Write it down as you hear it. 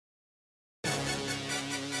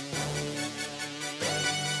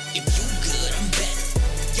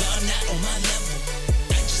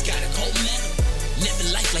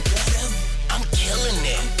life like whatever. I'm killing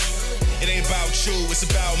it. It ain't about you, it's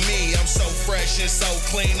about me. I'm so fresh and so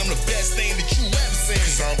clean. I'm the best thing that you ever seen.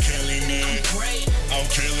 'Cause I'm killing it. I'm great. I'm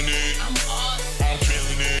killing it. I'm awesome. I'm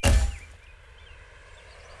killing it.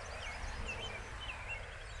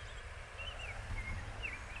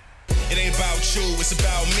 It ain't about you, it's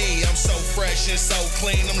about me. I'm so fresh and so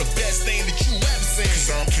clean. I'm the best thing that you ever seen.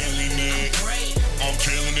 'Cause I'm killing it. I'm great. I'm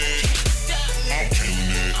killing it. I'm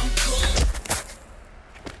killing it. I'm cool.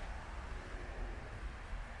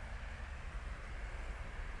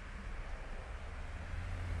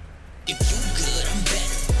 If you good, I'm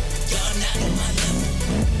better. Y'all not on my level.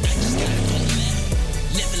 I just gotta go better.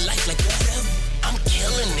 Living life like whatever. I'm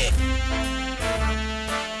killing it.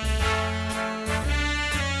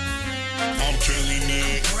 I'm killing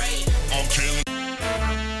it. I'm killing it.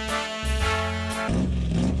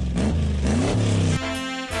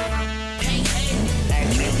 Hey, hey.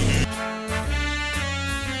 I'm killing it.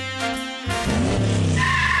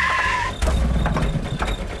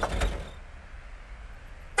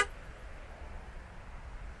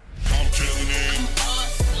 I'm killing it.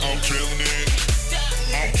 I'm killing it.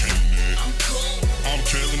 I'm killing it. I'm cool. I'm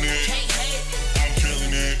killing it. Hey, hey. I'm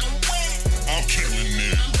killing it. I'm killing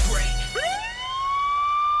it. I'm great.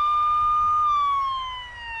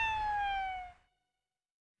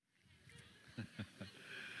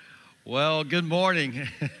 Well, good morning.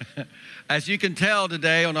 As you can tell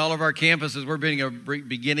today on all of our campuses, we're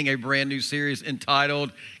beginning a brand new series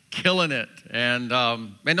entitled Killing It. And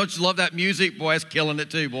man, don't you love that music? Boy, it's killing it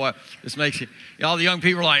too, boy. This makes you, all the young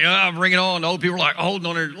people are like, oh, bring it on. The old people are like, holding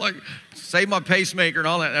on there, like, save my pacemaker and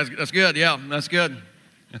all that. That's good. Yeah, that's good.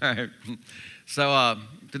 All right. So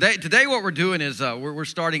today what we're doing is we're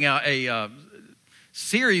starting out a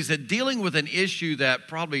series that dealing with an issue that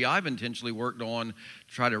probably I've intentionally worked on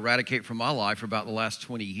to try to eradicate from my life for about the last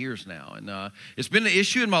 20 years now. And it's been an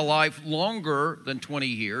issue in my life longer than 20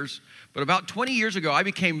 years, but about 20 years ago, I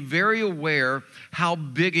became very aware how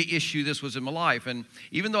big an issue this was in my life. And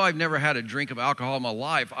even though I've never had a drink of alcohol in my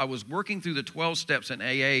life, I was working through the 12 steps in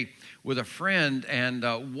AA with a friend, and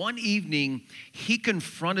one evening, he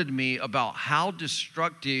confronted me about how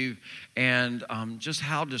destructive and just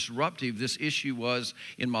how disruptive this issue was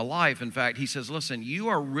in my life. In fact, he says, listen, you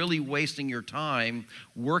are really wasting your time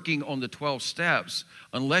working on the 12 steps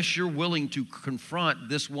unless you're willing to confront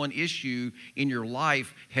this one issue in your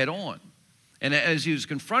life head on. And as he was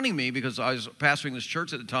confronting me, because I was pastoring this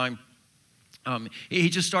church at the time, he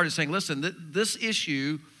just started saying, listen, this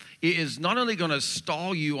issue is not only going to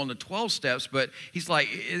stall you on the 12 steps, but he's like,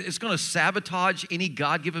 it's going to sabotage any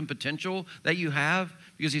God-given potential that you have.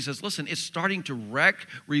 Because he says, listen, it's starting to wreck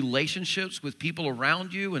relationships with people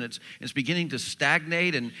around you, and it's beginning to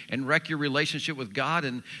stagnate and wreck your relationship with God.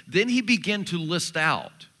 And then he began to list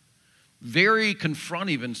out, very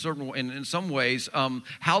confrontive in some ways,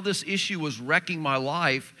 how this issue was wrecking my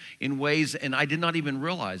life in ways, and I did not even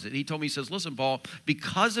realize it. He told me, he says, listen, Paul,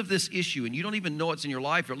 because of this issue, and you don't even know it's in your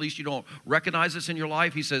life, or at least you don't recognize it's in your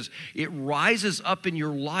life, he says, it rises up in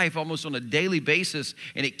your life almost on a daily basis,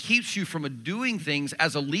 and it keeps you from doing things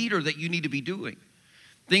as a leader that you need to be doing.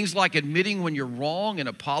 Things like admitting when you're wrong and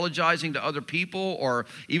apologizing to other people, or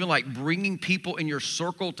even like bringing people in your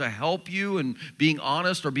circle to help you and being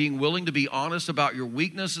honest or being willing to be honest about your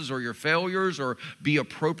weaknesses or your failures or be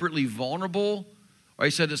appropriately vulnerable. Or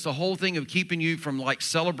he said it's the whole thing of keeping you from like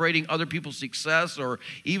celebrating other people's success, or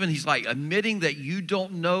even he's like admitting that you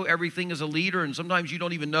don't know everything as a leader, and sometimes you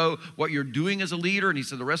don't even know what you're doing as a leader. And he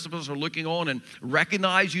said the rest of us are looking on and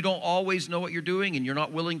recognize you don't always know what you're doing, and you're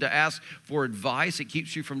not willing to ask for advice. It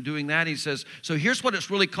keeps you from doing that. He says, so here's what it's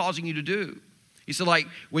really causing you to do. He said, like,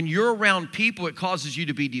 when you're around people, it causes you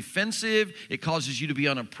to be defensive. It causes you to be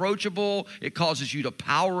unapproachable. It causes you to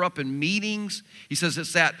power up in meetings. He says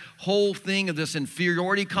it's that whole thing of this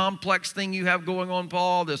inferiority complex thing you have going on,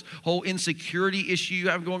 Paul, this whole insecurity issue you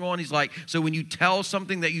have going on. He's like, so when you tell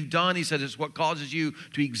something that you've done, he said it's what causes you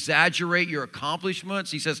to exaggerate your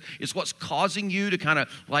accomplishments. He says it's what's causing you to kind of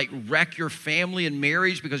like wreck your family and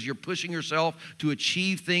marriage because you're pushing yourself to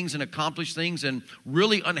achieve things and accomplish things in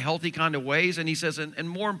really unhealthy kind of ways. And he says, and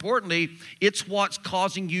more importantly, it's what's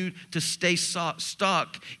causing you to stay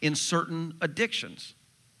stuck in certain addictions.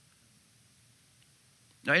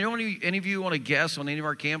 Now, any of you want to guess on any of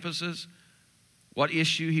our campuses what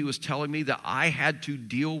issue he was telling me that I had to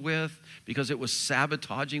deal with because it was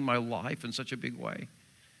sabotaging my life in such a big way?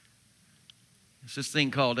 It's this thing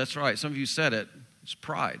called, that's right, some of you said it, it's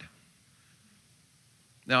pride.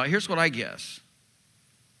 Now, here's what I guess.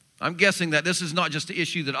 I'm guessing that this is not just an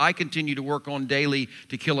issue that I continue to work on daily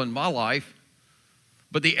to kill in my life,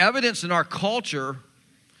 but the evidence in our culture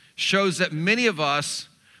shows that many of us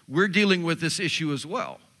we're dealing with this issue as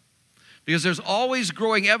well. Because there's always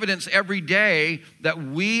growing evidence every day that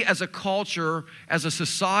we as a culture, as a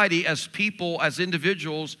society, as people, as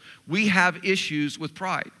individuals, we have issues with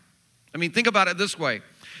pride. I mean, think about it this way.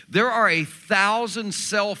 There are 1,000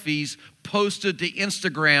 selfies posted to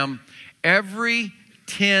Instagram every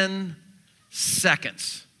 10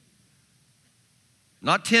 seconds.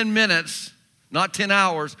 Not 10 minutes, not 10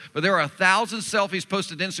 hours, but there are 1,000 selfies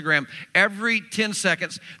posted to Instagram every 10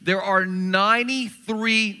 seconds. There are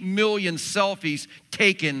 93 million selfies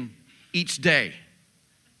taken each day.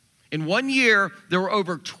 In 1 year, there were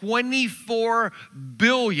over 24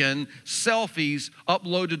 billion selfies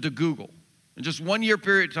uploaded to Google. In just 1 year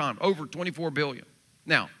period of time, over 24 billion.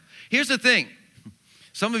 Now, here's the thing.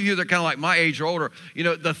 Some of you that are kind of like my age or older, you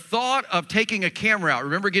know, the thought of taking a camera out,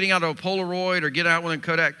 remember getting out of a Polaroid or getting out one of the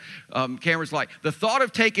Kodak cameras, like the thought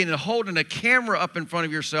of taking and holding a camera up in front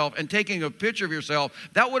of yourself and taking a picture of yourself,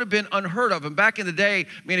 that would have been unheard of. And back in the day,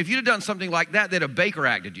 man, if you'd have done something like that, they'd have Baker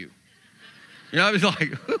acted you. You know, I was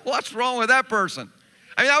like, what's wrong with that person?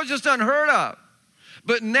 I mean, that was just unheard of.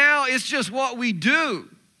 But now it's just what we do.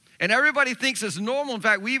 And everybody thinks it's normal. In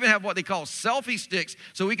fact, we even have what they call selfie sticks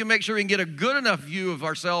so we can make sure we can get a good enough view of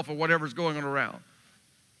ourselves or whatever's going on around.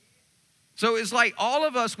 So it's like all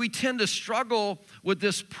of us, we tend to struggle with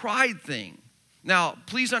this pride thing. Now,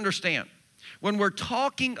 please understand, when we're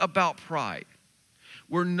talking about pride,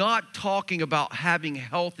 we're not talking about having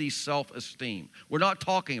healthy self-esteem. We're not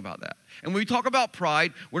talking about that. And when we talk about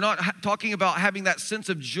pride, we're not talking about having that sense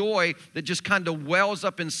of joy that just kind of wells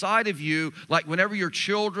up inside of you, like whenever your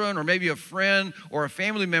children or maybe a friend or a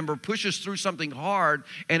family member pushes through something hard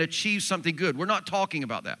and achieves something good. We're not talking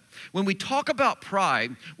about that. When we talk about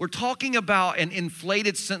pride, we're talking about an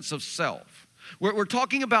inflated sense of self. We're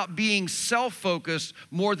talking about being self-focused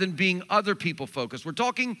more than being other people focused. We're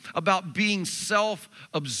talking about being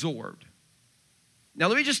self-absorbed. Now,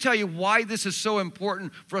 let me just tell you why this is so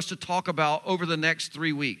important for us to talk about over the next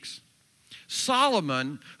 3 weeks.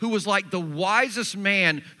 Solomon, who was like the wisest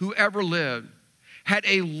man who ever lived, had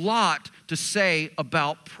a lot to say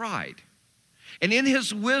about pride. And in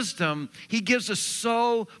his wisdom, he gives us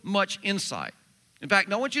so much insight. In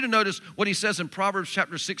fact, I want you to notice what he says in Proverbs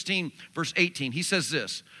chapter 16, verse 18. He says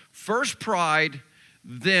this, first pride,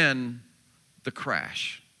 then the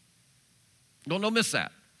crash. Don't miss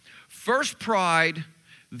that. First pride,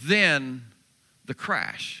 then the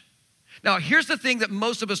crash. Now, here's the thing that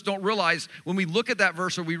most of us don't realize when we look at that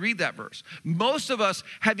verse or we read that verse. Most of us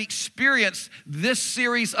have experienced this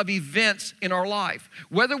series of events in our life.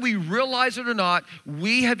 Whether we realize it or not,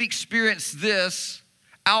 we have experienced this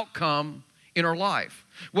outcome in our life.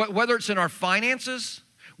 Whether it's in our finances,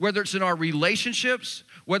 whether it's in our relationships,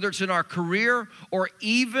 whether it's in our career, or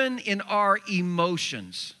even in our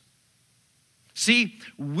emotions. See,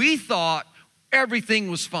 we thought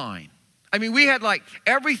everything was fine. I mean, we had like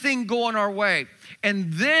everything going our way.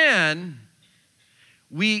 And then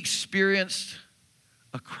we experienced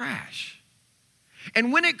a crash.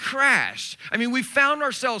 And when it crashed, I mean, we found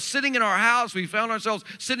ourselves sitting in our house. We found ourselves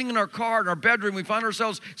sitting in our car, in our bedroom. We found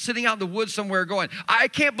ourselves sitting out in the woods somewhere going, I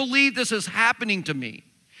can't believe this is happening to me.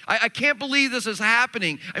 I can't believe this is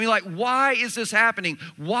happening. I mean, like, why is this happening?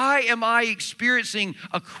 Why am I experiencing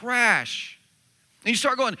a crash? And you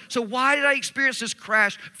start going, so why did I experience this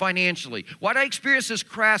crash financially? Why did I experience this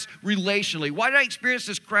crash relationally? Why did I experience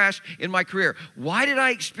this crash in my career? Why did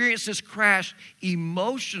I experience this crash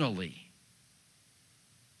emotionally?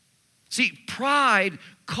 See, pride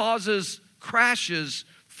causes crashes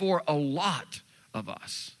for a lot of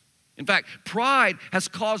us. In fact, pride has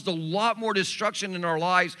caused a lot more destruction in our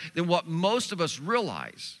lives than what most of us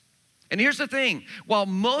realize. And here's the thing, while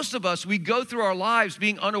most of us, we go through our lives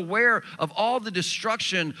being unaware of all the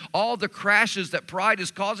destruction, all the crashes that pride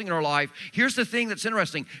is causing in our life, here's the thing that's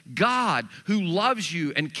interesting. God, who loves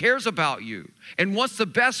you and cares about you and wants the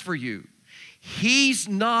best for you, He's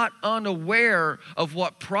not unaware of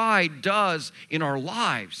what pride does in our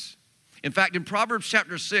lives. In fact, in Proverbs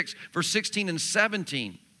chapter 6, verse 16 and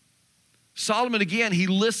 17, Solomon again, he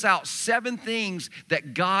lists out 7 things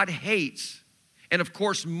that God hates. And of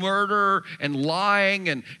course, murder and lying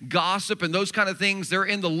and gossip and those kind of things, they're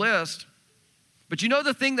in the list. But you know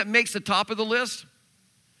the thing that makes the top of the list?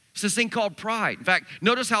 It's this thing called pride. In fact,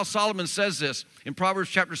 notice how Solomon says this in Proverbs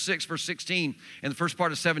chapter 6, verse 16, and the first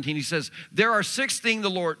part of 17. He says, there are 6 things the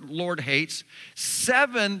Lord hates,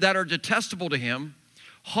 7 that are detestable to him,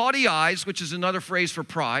 haughty eyes, which is another phrase for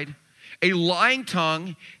pride, a lying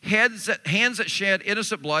tongue, hands that shed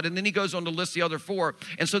innocent blood, and then he goes on to list the other 4.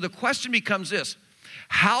 And so the question becomes this,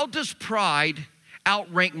 how does pride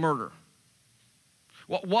outrank murder?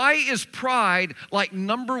 Why is pride like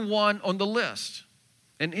number one on the list?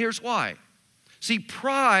 And here's why. See,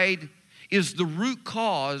 pride is the root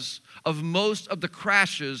cause of most of the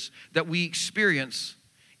crashes that we experience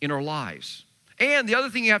in our lives. And the other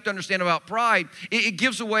thing you have to understand about pride, it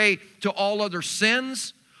gives way to all other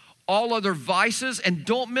sins, all other vices, and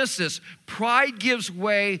don't miss this, pride gives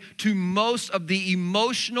way to most of the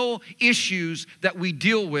emotional issues that we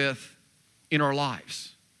deal with in our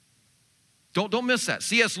lives. Don't miss that.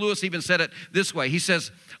 C.S. Lewis even said it this way. He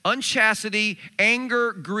says, unchastity,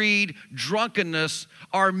 anger, greed, drunkenness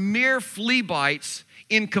are mere flea bites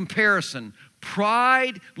in comparison.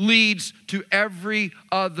 Pride leads to every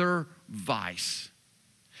other vice.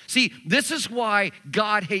 See, this is why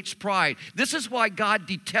God hates pride. This is why God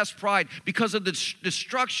detests pride, because of the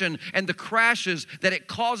destruction and the crashes that it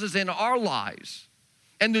causes in our lives.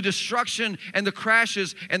 And the destruction and the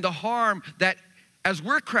crashes and the harm that as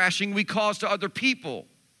we're crashing, we cause to other people,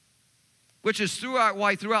 which is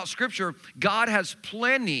why throughout Scripture, God has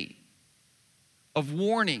plenty of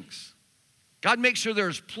warnings. God makes sure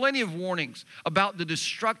there's plenty of warnings about the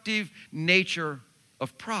destructive nature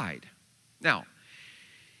of pride. Now,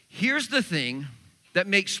 here's the thing that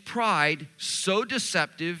makes pride so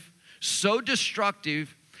deceptive, so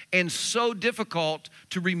destructive, and so difficult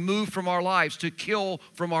to remove from our lives, to kill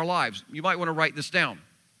from our lives. You might want to write this down.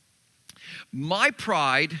 My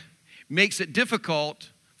pride makes it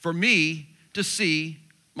difficult for me to see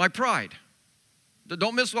my pride.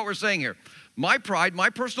 Don't miss what we're saying here. My pride, my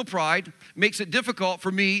personal pride, makes it difficult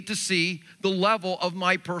for me to see the level of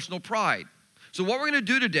my personal pride. So what we're going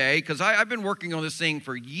to do today, because I've been working on this thing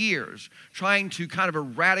for years, trying to kind of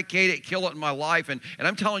eradicate it, kill it in my life, and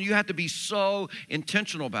I'm telling you have to be so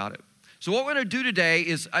intentional about it. So what we're going to do today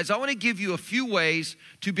is I want to give you a few ways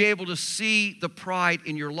to be able to see the pride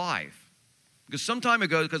in your life. Because some time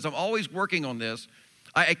ago, because I'm always working on this,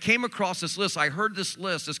 I came across this list. I heard this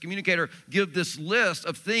list, this communicator give this list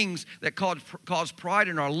of things that cause pride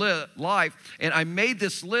in our life. And I made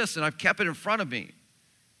this list and I've kept it in front of me.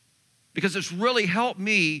 Because it's really helped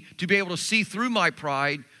me to be able to see through my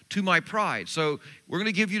pride to my pride. So we're going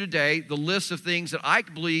to give you today the list of things that I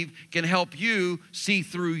believe can help you see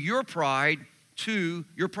through your pride to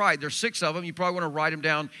your pride. There's 6 of them. You probably want to write them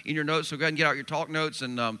down in your notes. So go ahead and get out your talk notes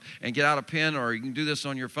and get out a pen, or you can do this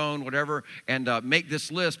on your phone, whatever, and make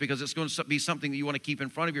this list, because it's going to be something that you want to keep in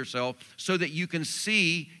front of yourself so that you can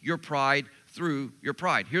see your pride through your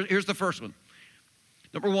pride. Here's the first one.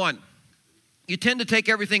 Number 1, you tend to take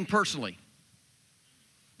everything personally.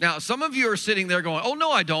 Now, some of you are sitting there going, oh, no,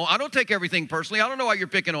 I don't. I don't take everything personally. I don't know why you're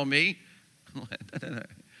picking on me.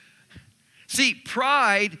 See,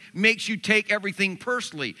 pride makes you take everything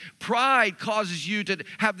personally. Pride causes you to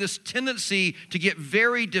have this tendency to get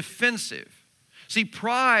very defensive. See,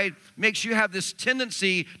 pride makes you have this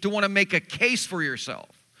tendency to want to make a case for yourself.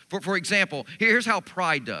 For example, here's how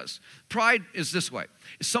pride does. Pride is this way.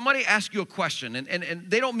 If somebody asks you a question, and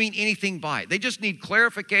they don't mean anything by it. They just need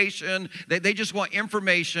clarification. They just want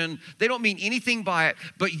information. They don't mean anything by it,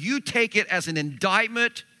 but you take it as an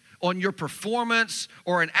indictment on your performance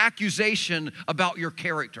or an accusation about your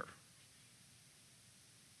character.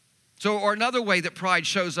 So, or another way that pride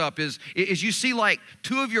shows up is you see like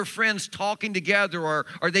 2 of your friends talking together,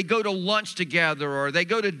 or they go to lunch together, or they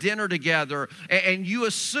go to dinner together, and you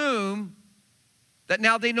assume that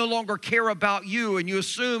now they no longer care about you, and you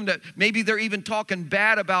assume that maybe they're even talking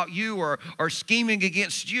bad about you or scheming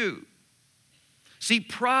against you. See,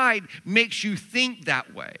 pride makes you think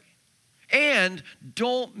that way. And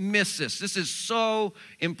don't miss this. This is so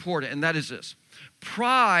important, and that is this.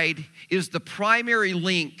 Pride is the primary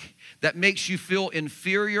link that makes you feel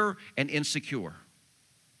inferior and insecure.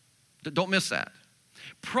 Don't miss that.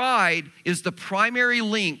 Pride is the primary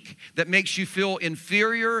link that makes you feel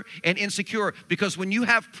inferior and insecure, because when you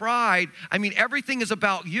have pride, I mean, everything is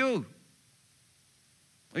about you.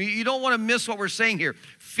 You don't want to miss what we're saying here.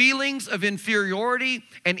 Feelings of inferiority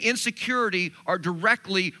and insecurity are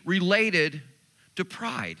directly related to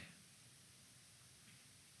pride.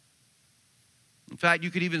 In fact, you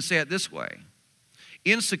could even say it this way.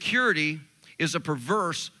 Insecurity is a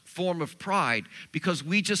perverse form of pride, because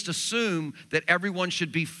we just assume that everyone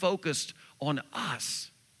should be focused on us.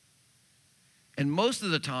 And most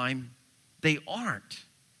of the time, they aren't.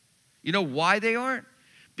 You know why they aren't?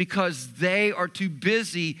 Because they are too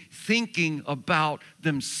busy thinking about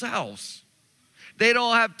themselves. They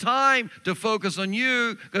don't have time to focus on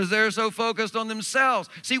you because they're so focused on themselves.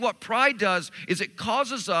 See, what pride does is it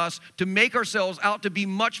causes us to make ourselves out to be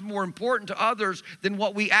much more important to others than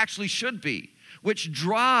what we actually should be. which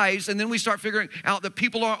drives, and then we start figuring out that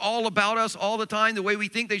people aren't all about us all the time the way we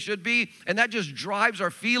think they should be, and that just drives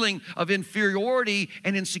our feeling of inferiority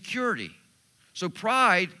and insecurity. So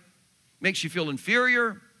pride makes you feel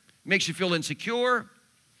inferior, makes you feel insecure,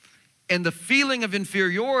 and the feeling of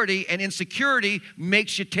inferiority and insecurity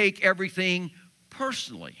makes you take everything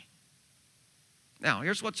personally. Now,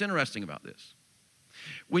 here's what's interesting about this.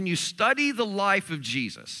 When you study the life of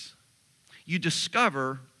Jesus, you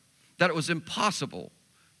discover that it was impossible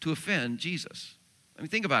to offend Jesus. I mean,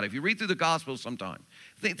 think about it. If you read through the Gospels sometime,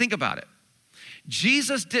 think about it.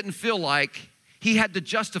 Jesus didn't feel like he had to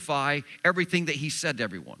justify everything that he said to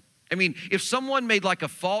everyone. I mean, if someone made like a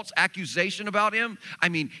false accusation about him, I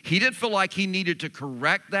mean, he didn't feel like he needed to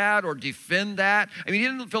correct that or defend that. I mean, he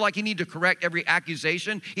didn't feel like he needed to correct every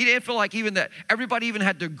accusation. He didn't feel like even that everybody even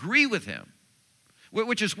had to agree with him.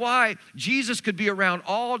 Which is why Jesus could be around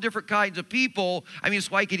all different kinds of people. I mean, it's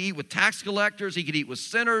why he could eat with tax collectors, he could eat with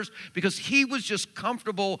sinners, because he was just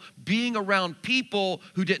comfortable being around people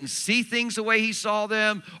who didn't see things the way he saw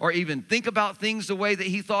them, or even think about things the way that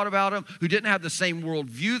he thought about them, who didn't have the same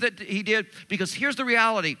worldview that he did. Because here's the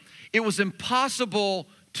reality. It was impossible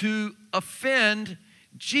to offend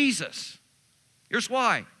Jesus. Here's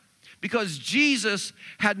why. Because Jesus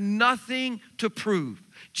had nothing to prove.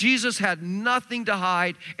 Jesus had nothing to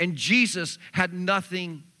hide, and Jesus had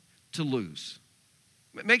nothing to lose.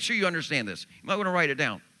 Make sure you understand this. You might want to write it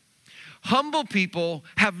down. Humble people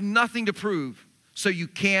have nothing to prove, so you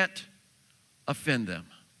can't offend them.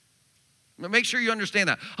 Make sure you understand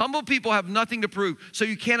that. Humble people have nothing to prove, so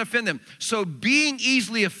you can't offend them. So being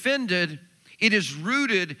easily offended, it is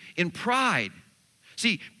rooted in pride.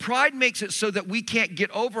 See, pride makes it so that we can't get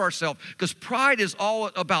over ourselves, because pride is all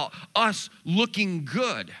about us looking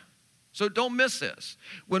good. So don't miss this.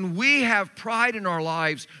 When we have pride in our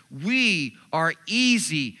lives, we are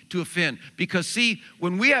easy to offend. Because see,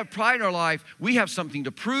 when we have pride in our life, we have something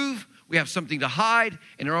to prove, we have something to hide,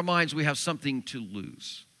 and in our minds we have something to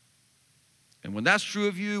lose. And when that's true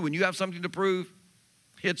of you, when you have something to prove,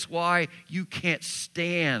 it's why you can't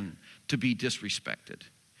stand to be disrespected.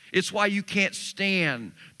 It's why you can't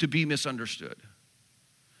stand to be misunderstood.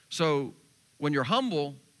 So when you're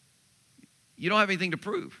humble, you don't have anything to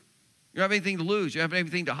prove. You don't have anything to lose. You don't have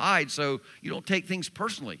anything to hide, so you don't take things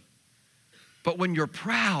personally. But when you're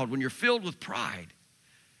proud, when you're filled with pride,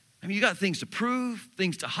 I mean, you got things to prove,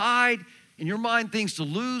 things to hide, in your mind, things to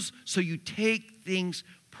lose, so you take things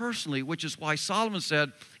personally, which is why Solomon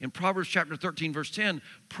said in Proverbs chapter 13, verse 10,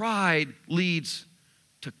 pride leads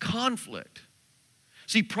to conflict.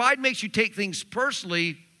 See, pride makes you take things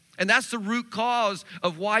personally, and that's the root cause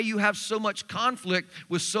of why you have so much conflict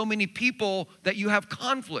with so many people that you have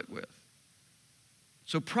conflict with.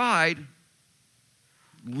 So pride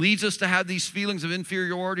leads us to have these feelings of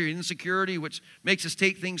inferiority or insecurity, which makes us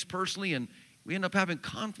take things personally, and we end up having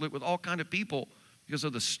conflict with all kinds of people because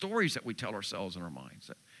of the stories that we tell ourselves in our minds.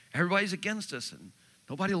 That everybody's against us and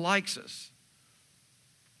nobody likes us.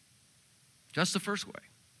 That's the first way.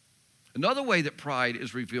 Another way that pride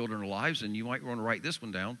is revealed in our lives, and you might want to write this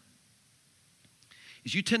one down,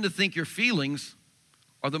 is you tend to think your feelings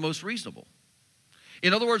are the most reasonable.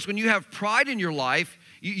 In other words, when you have pride in your life,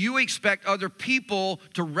 you expect other people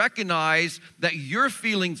to recognize that your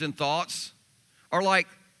feelings and thoughts are like,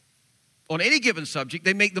 on any given subject,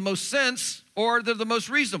 they make the most sense or they're the most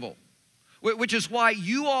reasonable. Which is why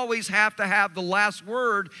you always have to have the last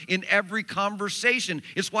word in every conversation.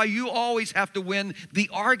 It's why you always have to win the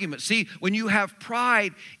argument. See, when you have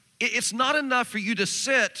pride, it's not enough for you to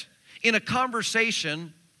sit in a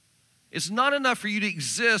conversation. It's not enough for you to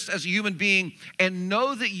exist as a human being and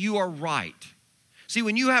know that you are right. See,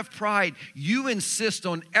 when you have pride, you insist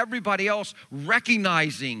on everybody else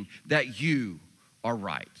recognizing that you are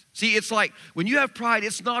right. See, it's like when you have pride,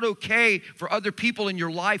 it's not okay for other people in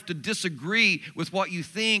your life to disagree with what you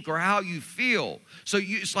think or how you feel. So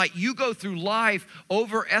it's like you go through life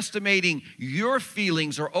overestimating your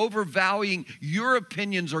feelings or overvaluing your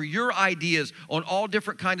opinions or your ideas on all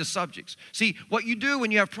different kinds of subjects. See, what you do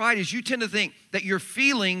when you have pride is you tend to think that your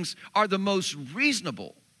feelings are the most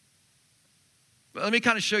reasonable. Let me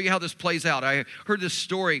kind of show you how this plays out. I heard this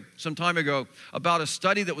story some time ago about a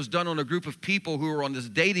study that was done on a group of people who were on this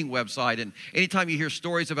dating website. And anytime you hear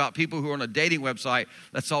stories about people who are on a dating website,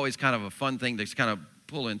 that's always kind of a fun thing to kind of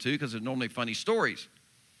pull into because they're normally funny stories.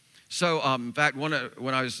 So, in fact, when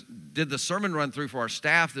I did the sermon run through for our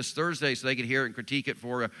staff this Thursday so they could hear it and critique it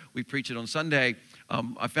before we preach it on Sunday,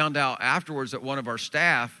 I found out afterwards that one of our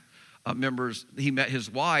staff members, he met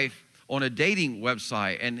his wife on a dating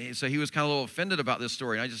website. And so he was kind of a little offended about this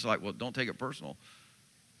story. And I just like, well, don't take it personal.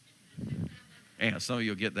 And some of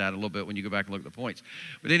you will get that a little bit when you go back and look at the points.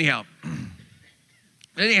 But anyhow,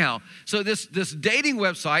 so this dating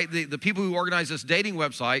website, the people who organized this dating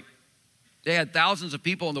website, they had thousands of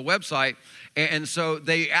people on the website, and so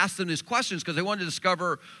they asked them these questions because they wanted to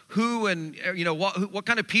discover who and what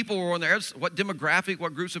kind of people were on there, what demographic,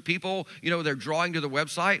 what groups of people they're drawing to the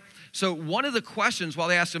website. So one of the questions, while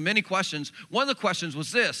they asked them many questions, one of the questions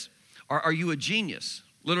was this: Are you a genius?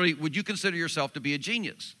 Literally, would you consider yourself to be a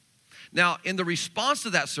genius? Now, in the response to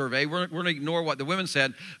that survey, we're going to ignore what the women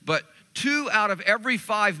said, but 2 out of every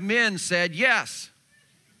 5 men said yes.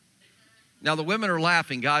 Now, the women are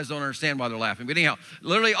laughing. Guys don't understand why they're laughing. But anyhow,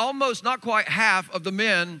 literally almost not quite half of the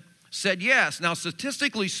men said yes. Now,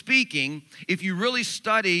 statistically speaking, if you really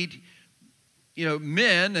studied,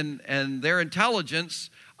 men and their intelligence,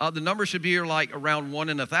 the number should be like around 1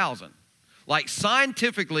 in 1,000. Like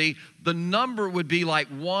scientifically, the number would be like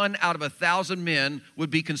 1 out of 1,000 men would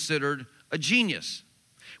be considered a genius,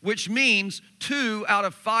 which means 2 out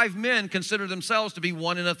of 5 men consider themselves to be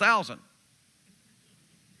 1 in 1,000.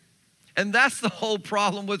 And that's the whole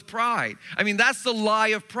problem with pride. I mean, that's the lie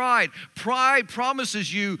of pride. Pride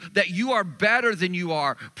promises you that you are better than you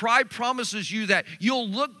are. Pride promises you that you'll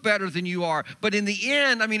look better than you are. But in the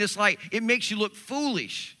end, it's like it makes you look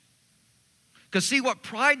foolish. Because see, what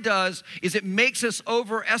pride does is it makes us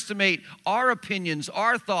overestimate our opinions,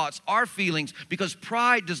 our thoughts, our feelings, because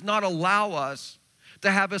pride does not allow us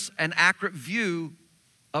to have an accurate view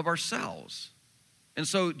of ourselves. And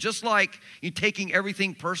so just like you taking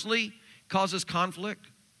everything personally causes conflict,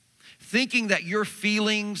 thinking that your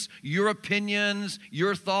feelings, your opinions,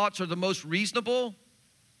 your thoughts are the most reasonable,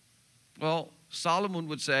 well, Solomon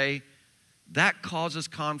would say that causes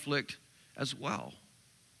conflict as well.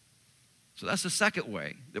 So that's the second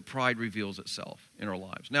way that pride reveals itself in our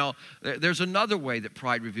lives. Now, there's another way that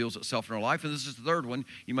pride reveals itself in our life, and this is the third one.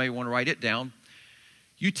 You may want to write it down.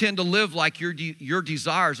 You tend to live like your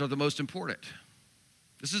desires are the most important.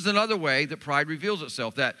 This is another way that pride reveals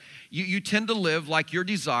itself, that you tend to live like your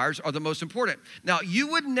desires are the most important. Now, you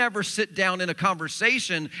would never sit down in a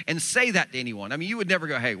conversation and say that to anyone. You would never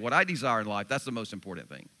go, hey, what I desire in life, that's the most important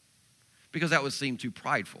thing, because that would seem too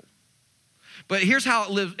prideful. But here's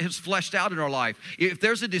how it has fleshed out in our life. If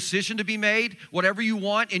there's a decision to be made, whatever you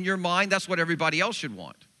want in your mind, that's what everybody else should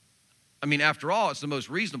want. After all, it's the most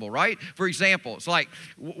reasonable, right? For example, it's like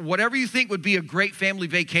whatever you think would be a great family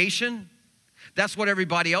vacation, that's what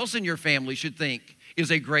everybody else in your family should think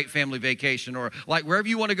is a great family vacation. Or like wherever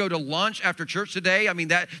you want to go to lunch after church today,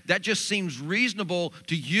 that just seems reasonable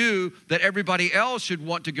to you that everybody else should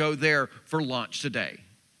want to go there for lunch today.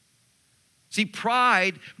 See,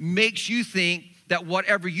 pride makes you think that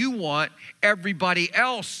whatever you want, everybody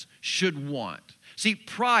else should want. See,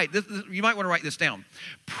 pride, you might want to write this down.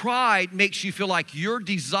 Pride makes you feel like your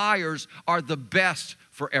desires are the best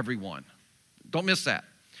for everyone. Don't miss that.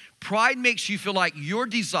 Pride makes you feel like your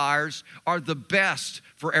desires are the best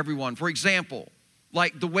for everyone. For example,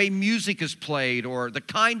 like the way music is played, or the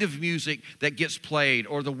kind of music that gets played,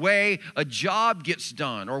 or the way a job gets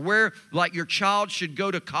done, or where like your child should go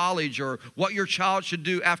to college, or what your child should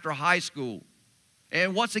do after high school.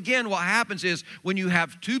 And once again, what happens is when you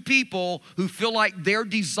have two people who feel like their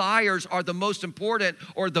desires are the most important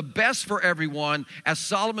or the best for everyone, as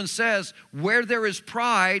Solomon says, where there is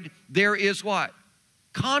pride, there is what?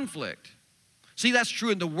 Conflict. See, that's true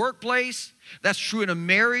in the workplace, that's true in a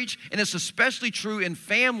marriage, and it's especially true in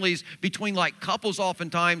families between like couples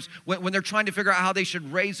oftentimes when they're trying to figure out how they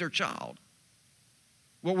should raise their child.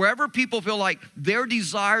 Well, wherever people feel like their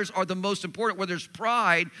desires are the most important, where there's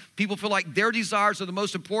pride, people feel like their desires are the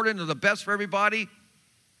most important and the best for everybody,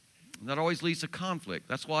 and that always leads to conflict.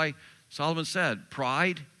 That's why Solomon said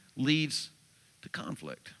pride leads to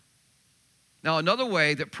conflict. Now, another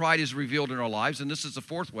way that pride is revealed in our lives, and this is the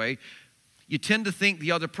fourth way, you tend to think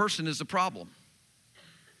the other person is the problem.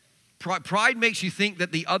 Pride makes you think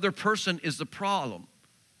that the other person is the problem.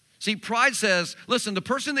 See, pride says, listen, the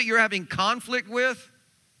person that you're having conflict with,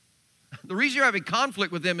 the reason you're having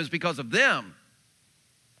conflict with them is because of them.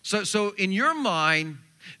 So in your mind,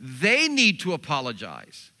 they need to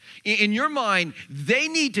apologize. In your mind, they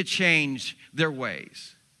need to change their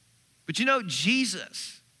ways. But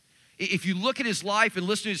Jesus, if you look at his life and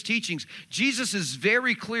listen to his teachings, Jesus is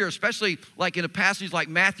very clear, especially like in a passage like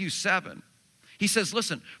Matthew 7. He says,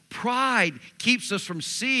 listen, pride keeps us from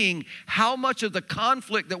seeing how much of the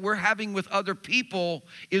conflict that we're having with other people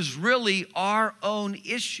is really our own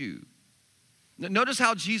issue. Notice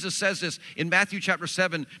how Jesus says this in Matthew chapter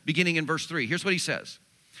 7, beginning in verse 3. Here's what he says.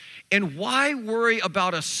 And why worry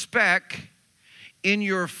about a speck in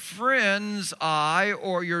your friend's eye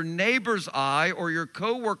or your neighbor's eye or your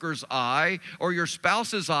coworker's eye or your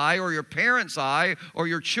spouse's eye or your parent's eye or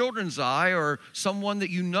your children's eye or someone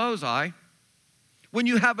that you know's eye when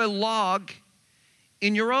you have a log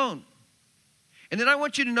in your own. And then I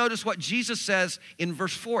want you to notice what Jesus says in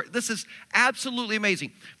verse 4. This is absolutely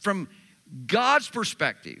amazing. From God's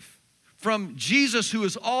perspective, from Jesus who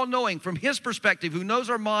is all-knowing, from his perspective, who knows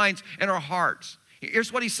our minds and our hearts.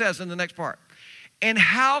 Here's what he says in the next part. And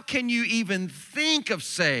how can you even think of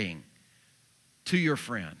saying to your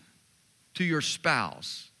friend, to your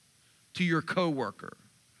spouse, to your coworker,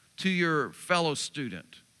 to your fellow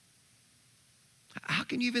student? How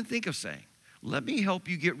can you even think of saying, let me help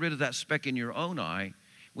you get rid of that speck in your own eye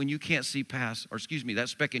when you can't see past, or excuse me, that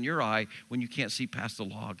speck in your eye when you can't see past the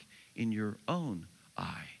log in your own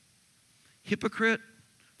eye? Hypocrite,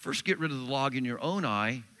 first get rid of the log in your own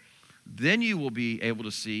eye, then you will be able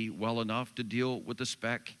to see well enough to deal with the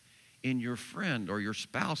speck in your friend or your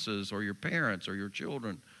spouse's or your parents or your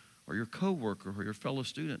children or your coworker or your fellow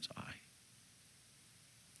student's eye.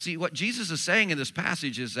 See, what Jesus is saying in this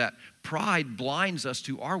passage is that pride blinds us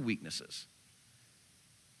to our weaknesses.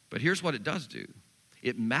 But here's what it does do.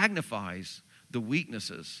 It magnifies the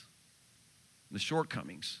weaknesses, the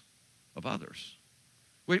shortcomings of others.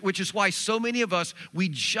 Which is why so many of us, we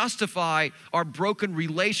justify our broken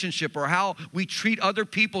relationship or how we treat other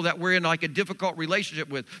people that we're in like a difficult relationship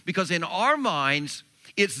with. Because in our minds,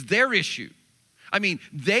 it's their issue. I mean,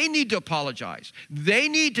 they need to apologize. They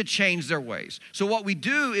need to change their ways. So what we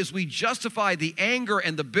do is we justify the anger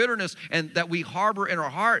and the bitterness and that we harbor in our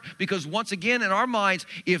heart. Because once again, in our minds,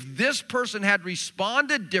 if this person had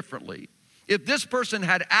responded differently, if this person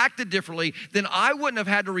had acted differently, then I wouldn't have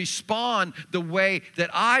had to respond the way that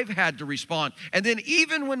I've had to respond. And then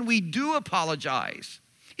even when we do apologize,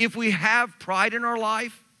 if we have pride in our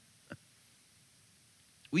life,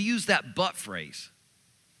 we use that but phrase.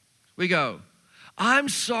 We go, I'm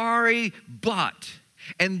sorry, but.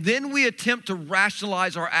 And then we attempt to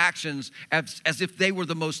rationalize our actions as if they were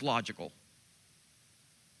the most logical.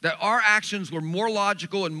 That our actions were more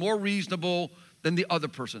logical and more reasonable than the other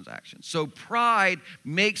person's actions. So pride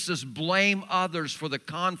makes us blame others for the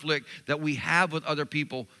conflict that we have with other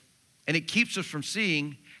people, and it keeps us from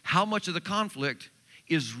seeing how much of the conflict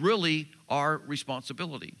is really our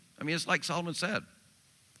responsibility. I mean, it's like Solomon said,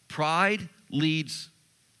 pride leads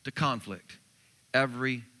to conflict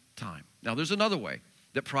every time. Now, there's another way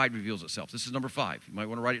that pride reveals itself. This is number 5. You might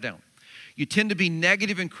want to write it down. You tend to be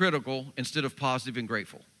negative and critical instead of positive and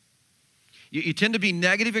grateful. You tend to be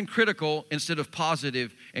negative and critical instead of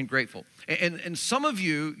positive and grateful. And some of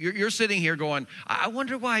you, you're sitting here going, I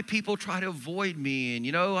wonder why people try to avoid me.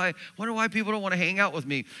 And, I wonder why people don't want to hang out with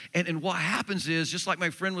me. And what happens is, just like my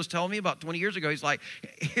friend was telling me about 20 years ago, he's like,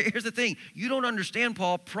 here's the thing. You don't understand,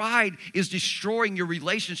 Paul. Pride is destroying your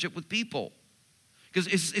relationship with people.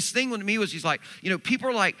 Because his thing with me was, he's like, people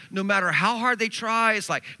are like, no matter how hard they try, it's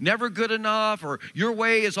like never good enough, or your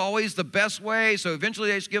way is always the best way, so eventually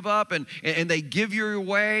they just give up and they give you your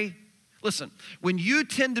way. Listen, when you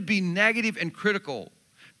tend to be negative and critical,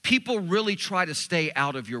 people really try to stay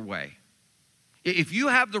out of your way. If you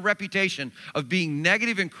have the reputation of being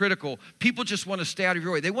negative and critical, people just want to stay out of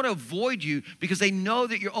your way. They want to avoid you because they know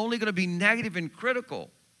that you're only going to be negative and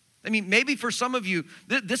critical. I mean, maybe for some of you,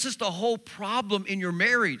 this is the whole problem in your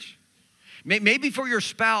marriage. Maybe for your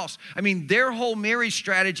spouse, I mean, their whole marriage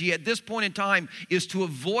strategy at this point in time is to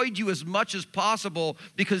avoid you as much as possible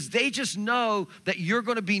because they just know that you're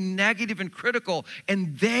going to be negative and critical,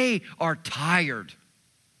 and they are tired.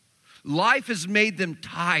 Life has made them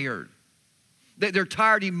tired. They're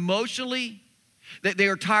tired emotionally. They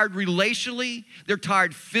are tired relationally, they're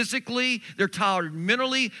tired physically, they're tired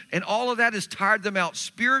mentally, and all of that has tired them out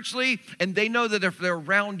spiritually. And they know that if they're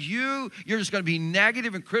around you, you're just going to be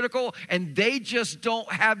negative and critical, and they just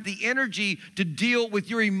don't have the energy to deal with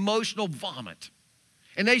your emotional vomit.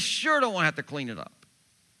 And they sure don't want to have to clean it up.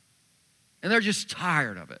 And they're just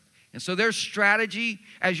tired of it. And so their strategy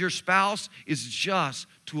as your spouse is just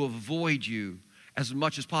to avoid you as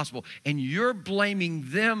much as possible. And you're blaming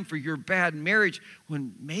them for your bad marriage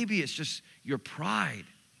when maybe it's just your pride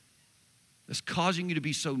that's causing you to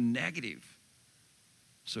be so negative,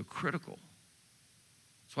 so critical.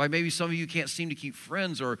 That's why maybe some of you can't seem to keep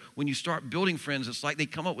friends, or when you start building friends, it's like they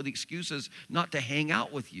come up with excuses not to hang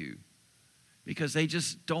out with you because they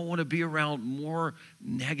just don't want to be around more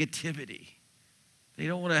negativity. They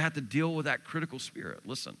don't want to have to deal with that critical spirit.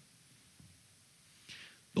 Listen.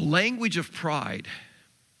 The language of pride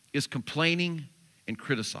is complaining and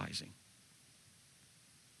criticizing.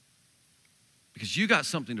 Because you got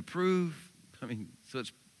something to prove. I mean, so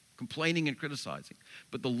it's complaining and criticizing.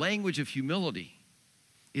 But the language of humility,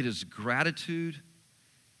 it is gratitude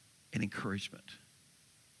and encouragement.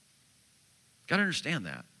 Got to understand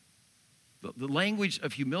that. The language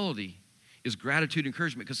of humility is gratitude and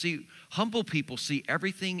encouragement. Because see, humble people see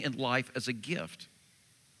everything in life as a gift.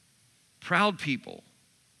 Proud people,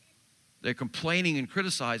 they're complaining and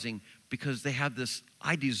criticizing because they have this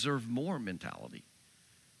I deserve more mentality.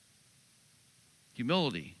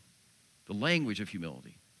 Humility, the language of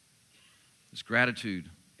humility, is gratitude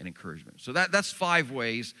and encouragement. So that's 5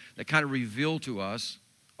 ways that kind of reveal to us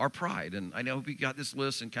our pride. And I know you got this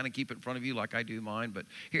list and kind of keep it in front of you like I do mine. But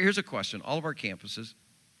here's a question. All of our campuses,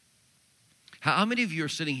 how many of you are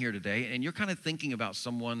sitting here today and you're kind of thinking about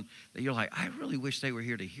someone that you're like, I really wish they were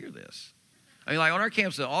here to hear this? I mean, like on our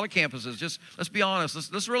campuses, all the campuses, just let's be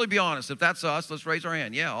honest. Let's really be honest. If that's us, let's raise our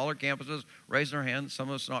hand. Yeah, all our campuses raising our hands. Some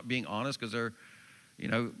of us not being honest because they're,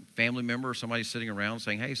 family member or somebody sitting around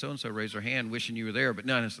saying, hey, so-and-so raised their hand wishing you were there, but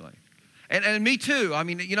none. It's like, and me too. I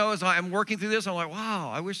mean, as I'm working through this, I'm like, wow,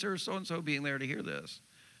 I wish there was so-and-so being there to hear this.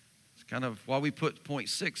 It's kind of why we put point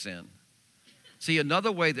 6 in. See,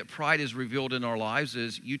 another way that pride is revealed in our lives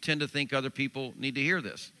is you tend to think other people need to hear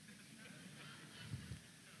this.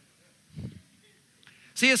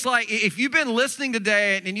 See, it's like if you've been listening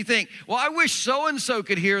today and you think, well, I wish so-and-so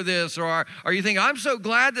could hear this, or you think, I'm so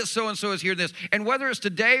glad that so-and-so is hearing this. And whether it's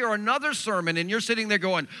today or another sermon and you're sitting there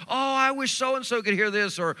going, oh, I wish so-and-so could hear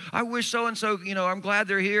this, or I wish so-and-so, I'm glad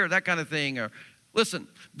they're here, that kind of thing. Or listen,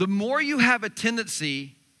 the more you have a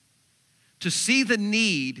tendency to see the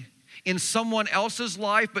need in someone else's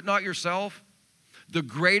life but not yourself, the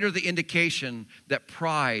greater the indication that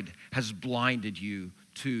pride has blinded you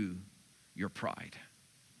to your pride.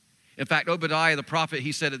 In fact, Obadiah the prophet,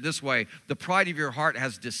 he said it this way, the pride of your heart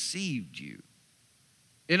has deceived you.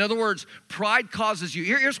 In other words, pride causes you,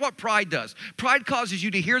 here's what pride does. Pride causes you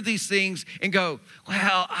to hear these things and go,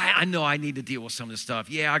 well, I know I need to deal with some of this stuff.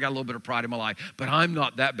 Yeah, I got a little bit of pride in my life, but I'm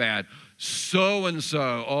not that bad.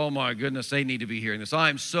 So-and-so, oh my goodness, they need to be hearing this.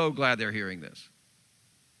 I'm so glad they're hearing this.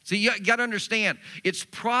 See, you got to understand, it's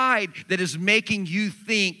pride that is making you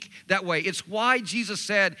think that way. It's why Jesus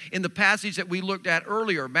said in the passage that we looked at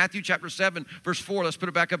earlier, Matthew chapter 7, verse 4, let's put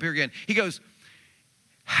it back up here again. He goes,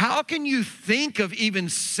 how can you think of even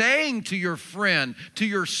saying to your friend, to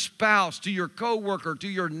your spouse, to your coworker, to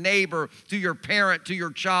your neighbor, to your parent, to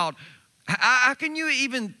your child, how can you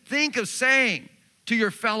even think of saying to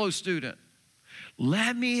your fellow student,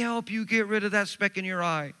 let me help you get rid of that speck in your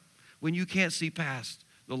eye when you can't see past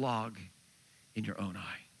the log in your own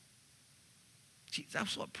eye? See,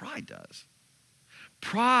 that's what pride does.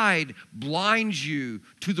 Pride blinds you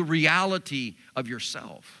to the reality of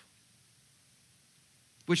yourself,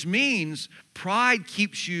 which means pride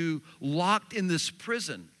keeps you locked in this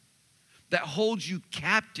prison that holds you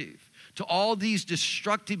captive to all these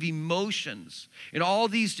destructive emotions and all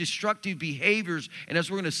these destructive behaviors. And as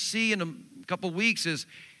we're going to see in a couple of weeks is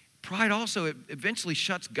pride also eventually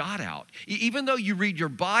shuts God out. Even though you read your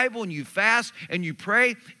Bible and you fast and you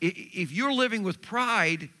pray, if you're living with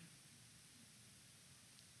pride,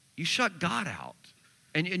 you shut God out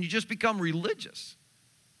and you just become religious.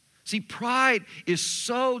 See, pride is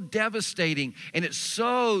so devastating and it's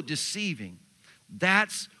so deceiving.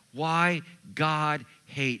 That's why God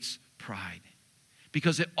hates pride,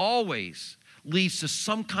 because it always leads to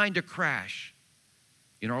some kind of crash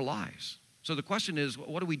in our lives. So the question is,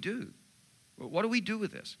 what do we do? What do we do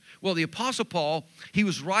with this? Well, the Apostle Paul, he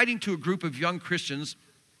was writing to a group of young Christians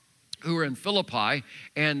who were in Philippi,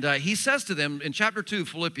 and he says to them in chapter 2 of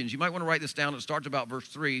Philippians, you might want to write this down, it starts about verse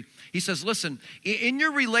 3. He says, listen, in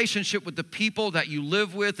your relationship with the people that you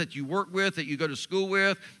live with, that you work with, that you go to school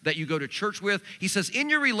with, that you go to church with, he says, in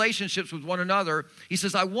your relationships with one another, he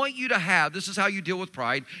says, I want you to have, this is how you deal with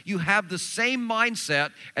pride, you have the same mindset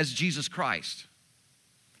as Jesus Christ.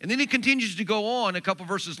 And then he continues to go on a couple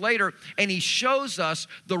verses later, and he shows us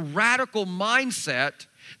the radical mindset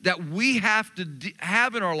that we have to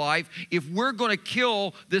have in our life if we're going to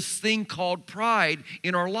kill this thing called pride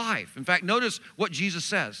in our life. In fact, notice what Jesus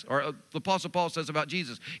says, or the Apostle Paul says about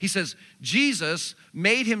Jesus. He says, Jesus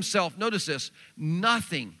made himself, notice this,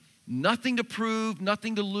 nothing to prove,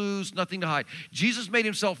 nothing to lose, nothing to hide. Jesus made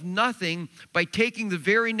himself nothing by taking the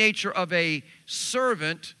very nature of a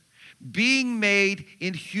servant, being made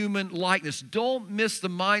in human likeness. Don't miss the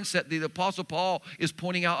mindset that the Apostle Paul is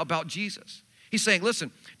pointing out about Jesus. He's saying,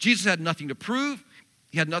 listen, Jesus had nothing to prove,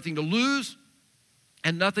 he had nothing to lose,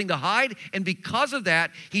 and nothing to hide. And because of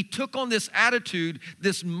that, he took on this attitude,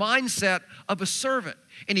 this mindset of a servant.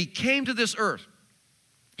 And he came to this earth.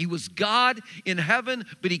 He was God in heaven,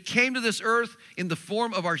 but he came to this earth in the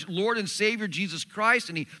form of our Lord and Savior, Jesus Christ,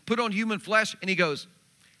 and he put on human flesh, and he goes,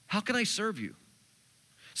 how can I serve you?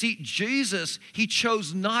 See, Jesus, he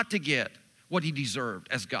chose not to get what he deserved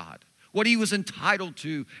as God, what he was entitled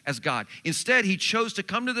to as God. Instead, he chose to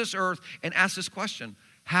come to this earth and ask this question,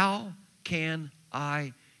 how can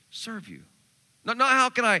I serve you? Not how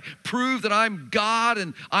can I prove that I'm God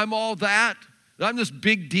and I'm all that I'm this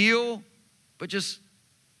big deal, but just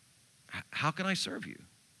how can I serve you?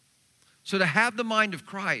 So to have the mind of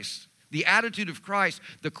Christ, the attitude of Christ,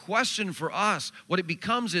 the question for us, what it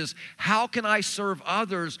becomes is, how can I serve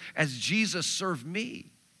others as Jesus served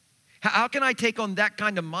me? How can I take on that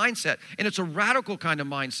kind of mindset? And it's a radical kind of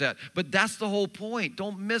mindset, but that's the whole point.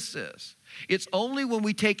 Don't miss this. It's only when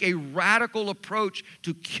we take a radical approach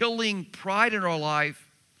to killing pride in our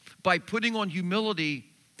life by putting on humility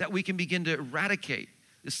that we can begin to eradicate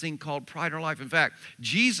this thing called pride in our life. In fact,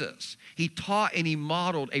 Jesus, he taught and he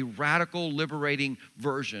modeled a radical, liberating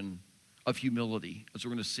version of humility, as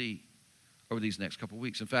we're going to see over these next couple of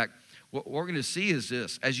weeks. In fact, what we're going to see is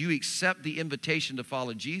this. As you accept the invitation to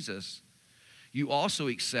follow Jesus, you also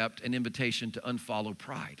accept an invitation to unfollow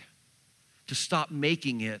pride, to stop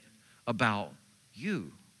making it about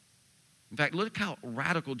you. In fact, look how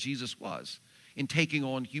radical Jesus was in taking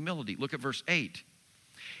on humility. Look at verse 8.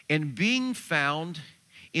 And being found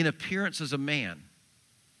in appearance as a man,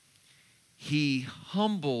 he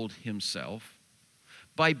humbled himself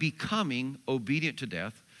by becoming obedient to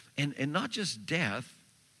death, and not just death,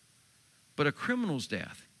 but a criminal's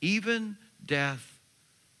death, even death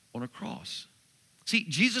on a cross. See,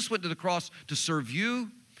 Jesus went to the cross to serve you,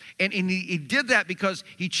 and he did that because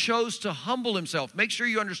he chose to humble himself. Make sure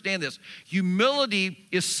you understand this. Humility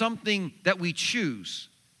is something that we choose.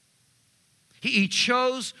 He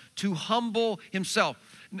chose to humble himself,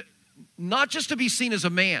 not just to be seen as a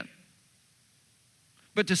man,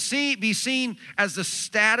 but to be seen as the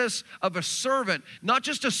status of a servant, not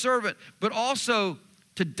just a servant, but also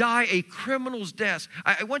to die a criminal's death.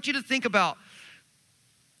 I want you to think about,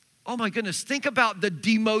 oh my goodness, think about the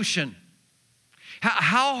demotion.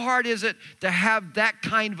 How hard is it to have that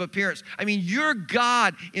kind of appearance? I mean, you're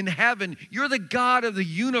God in heaven. You're the God of the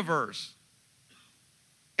universe.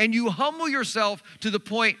 And you humble yourself to the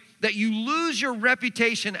point that you lose your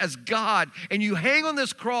reputation as God and you hang on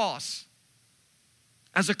this cross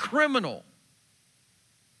as a criminal.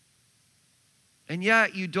 And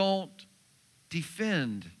yet you don't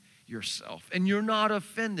defend yourself and you're not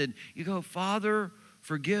offended. You go, Father,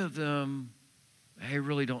 forgive them. They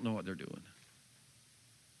really don't know what they're doing.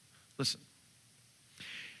 Listen,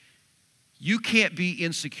 you can't be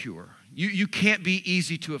insecure. You can't be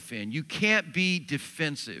easy to offend. You can't be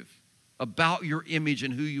defensive about your image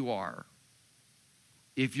and who you are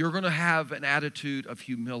if you're going to have an attitude of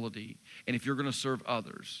humility and if you're going to serve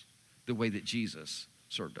others the way that Jesus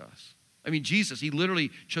served us. I mean, Jesus, he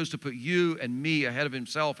literally chose to put you and me ahead of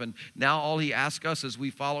himself, and now all he asks us as we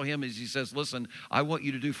follow him is he says, listen, I want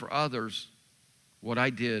you to do for others what I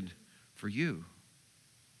did for you.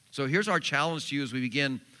 So here's our challenge to you as we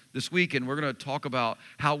begin this week, and we're going to talk about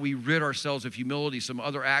how we rid ourselves of humility, some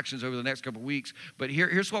other actions over the next couple of weeks. But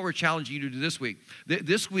here's what we're challenging you to do this week.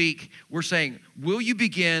 This week, we're saying, will you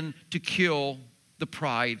begin to kill the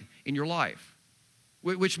pride in your life?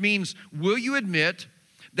 Which means, will you admit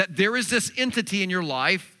that there is this entity in your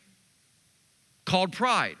life called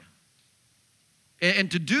pride?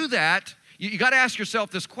 And to do that, you got to ask yourself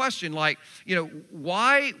this question, like,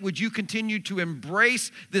 why would you continue to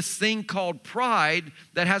embrace this thing called pride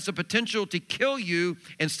that has the potential to kill you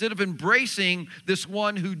instead of embracing this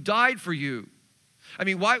one who died for you? I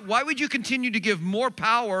mean, why would you continue to give more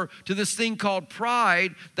power to this thing called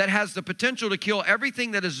pride that has the potential to kill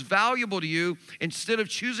everything that is valuable to you instead of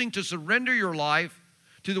choosing to surrender your life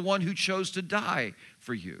to the one who chose to die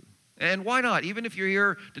for you? And why not? Even if you're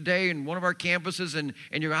here today in one of our campuses and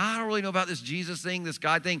you're, I don't really know about this Jesus thing, this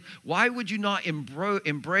God thing, why would you not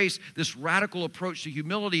embrace this radical approach to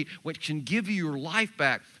humility, which can give you your life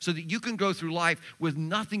back so that you can go through life with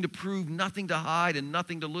nothing to prove, nothing to hide, and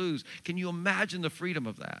nothing to lose? Can you imagine the freedom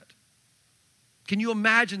of that? Can you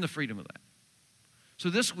imagine the freedom of that? So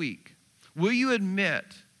this week, will you admit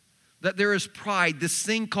that there is pride, this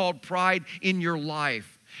thing called pride in your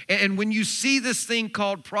life? And when you see this thing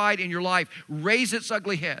called pride in your life, raise its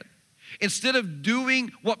ugly head. Instead of doing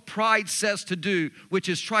what pride says to do, which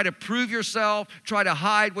is try to prove yourself, try to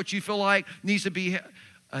hide what you feel like needs to be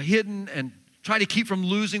hidden, and try to keep from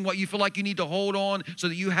losing what you feel like you need to hold on so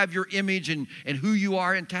that you have your image and who you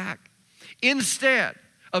are intact. Instead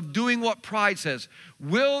of doing what pride says,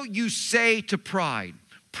 will you say to pride,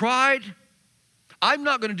 I'm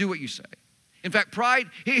not going to do what you say. In fact, pride,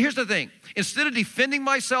 here's the thing. Instead of defending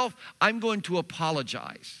myself, I'm going to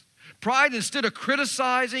apologize. Pride, instead of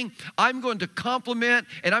criticizing, I'm going to compliment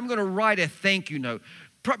and I'm going to write a thank you note.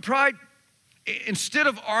 Pride, instead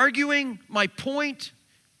of arguing my point,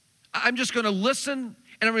 I'm just going to listen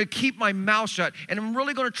and I'm going to keep my mouth shut. And I'm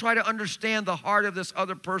really going to try to understand the heart of this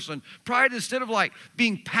other person. Pride, instead of like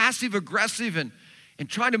being passive aggressive and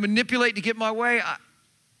trying to manipulate to get my way,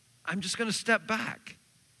 I'm just going to step back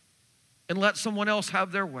and let someone else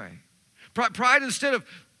have their way. Pride, instead of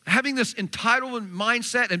having this entitlement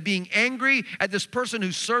mindset and being angry at this person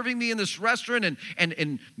who's serving me in this restaurant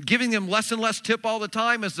and giving them less and less tip all the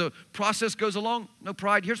time as the process goes along. No,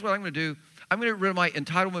 pride, here's what I'm going to do. I'm going to get rid of my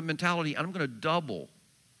entitlement mentality and I'm going to double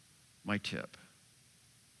my tip.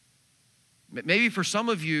 Maybe for some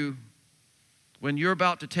of you, when you're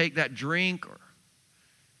about to take that drink or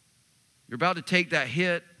you're about to take that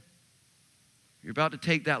hit, you're about to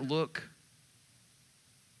take that look,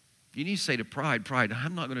 you need to say to pride,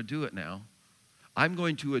 I'm not going to do it now. I'm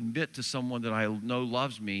going to admit to someone that I know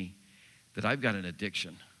loves me that I've got an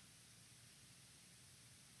addiction.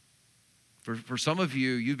 For some of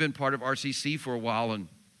you, you've been part of RCC for a while and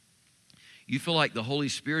you feel like the Holy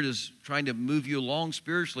Spirit is trying to move you along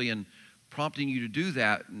spiritually and prompting you to do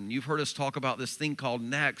that. And you've heard us talk about this thing called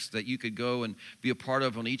Next that you could go and be a part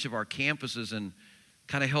of on each of our campuses and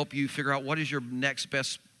kind of help you figure out what is your next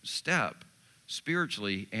best step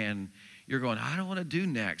spiritually. And you're going, I don't want to do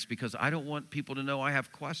Next because I don't want people to know I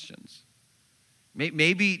have questions.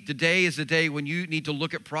 Maybe today is the day when you need to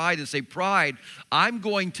look at pride and say, pride, I'm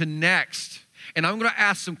going to Next. And I'm going to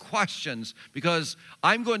ask some questions because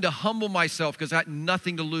I'm going to humble myself because I had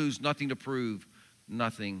nothing to lose, nothing to prove,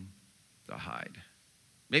 nothing to hide.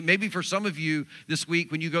 Maybe for some of you this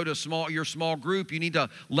week when you go to your small group, you need to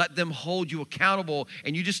let them hold you accountable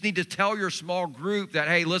and you just need to tell your small group that,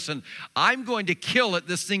 hey, listen, I'm going to kill it,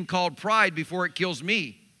 this thing called pride, before it kills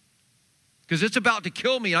me. Because it's about to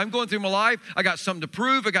kill me. I'm going through my life. I got something to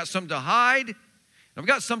prove. I got something to hide. I've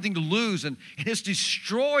got something to lose and it's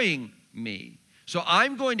destroying me. So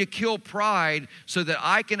I'm going to kill pride so that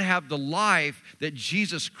I can have the life that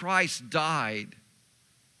Jesus Christ died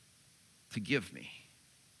to give me.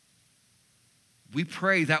 We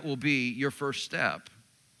pray that will be your first step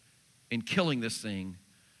in killing this thing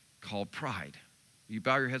called pride. Will you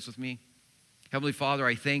bow your heads with me? Heavenly Father,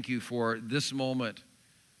 I thank you for this moment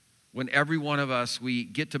when every one of us, we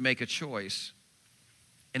get to make a choice.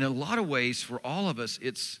 And in a lot of ways, for all of us,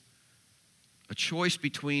 it's a choice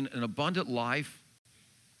between an abundant life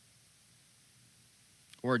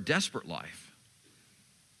or a desperate life.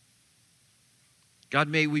 God,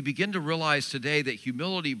 may we begin to realize today that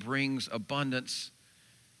humility brings abundance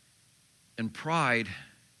and pride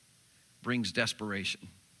brings desperation.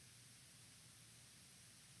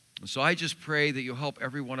 And so I just pray that you'll help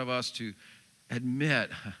every one of us to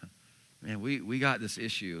admit, man, we got this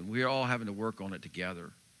issue and we're all having to work on it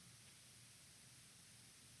together.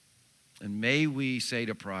 And may we say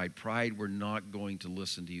to pride, we're not going to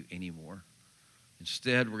listen to you anymore.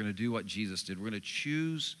 Instead, we're going to do what Jesus did. We're going to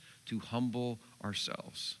choose to humble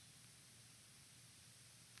ourselves.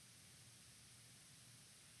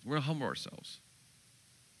 We're going to humble ourselves.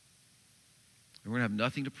 And we're going to have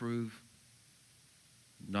nothing to prove,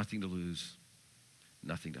 nothing to lose,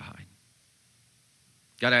 nothing to hide.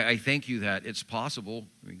 God, I thank you that it's possible.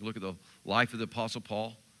 I mean, look at the life of the Apostle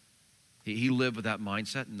Paul. He lived with that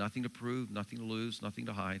mindset, nothing to prove, nothing to lose, nothing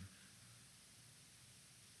to hide.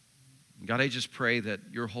 God, I just pray that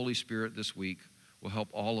your Holy Spirit this week will help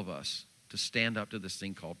all of us to stand up to this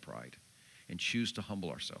thing called pride and choose to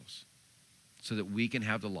humble ourselves so that we can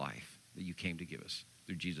have the life that you came to give us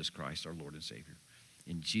through Jesus Christ, our Lord and Savior.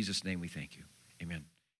 In Jesus' name we thank you. Amen.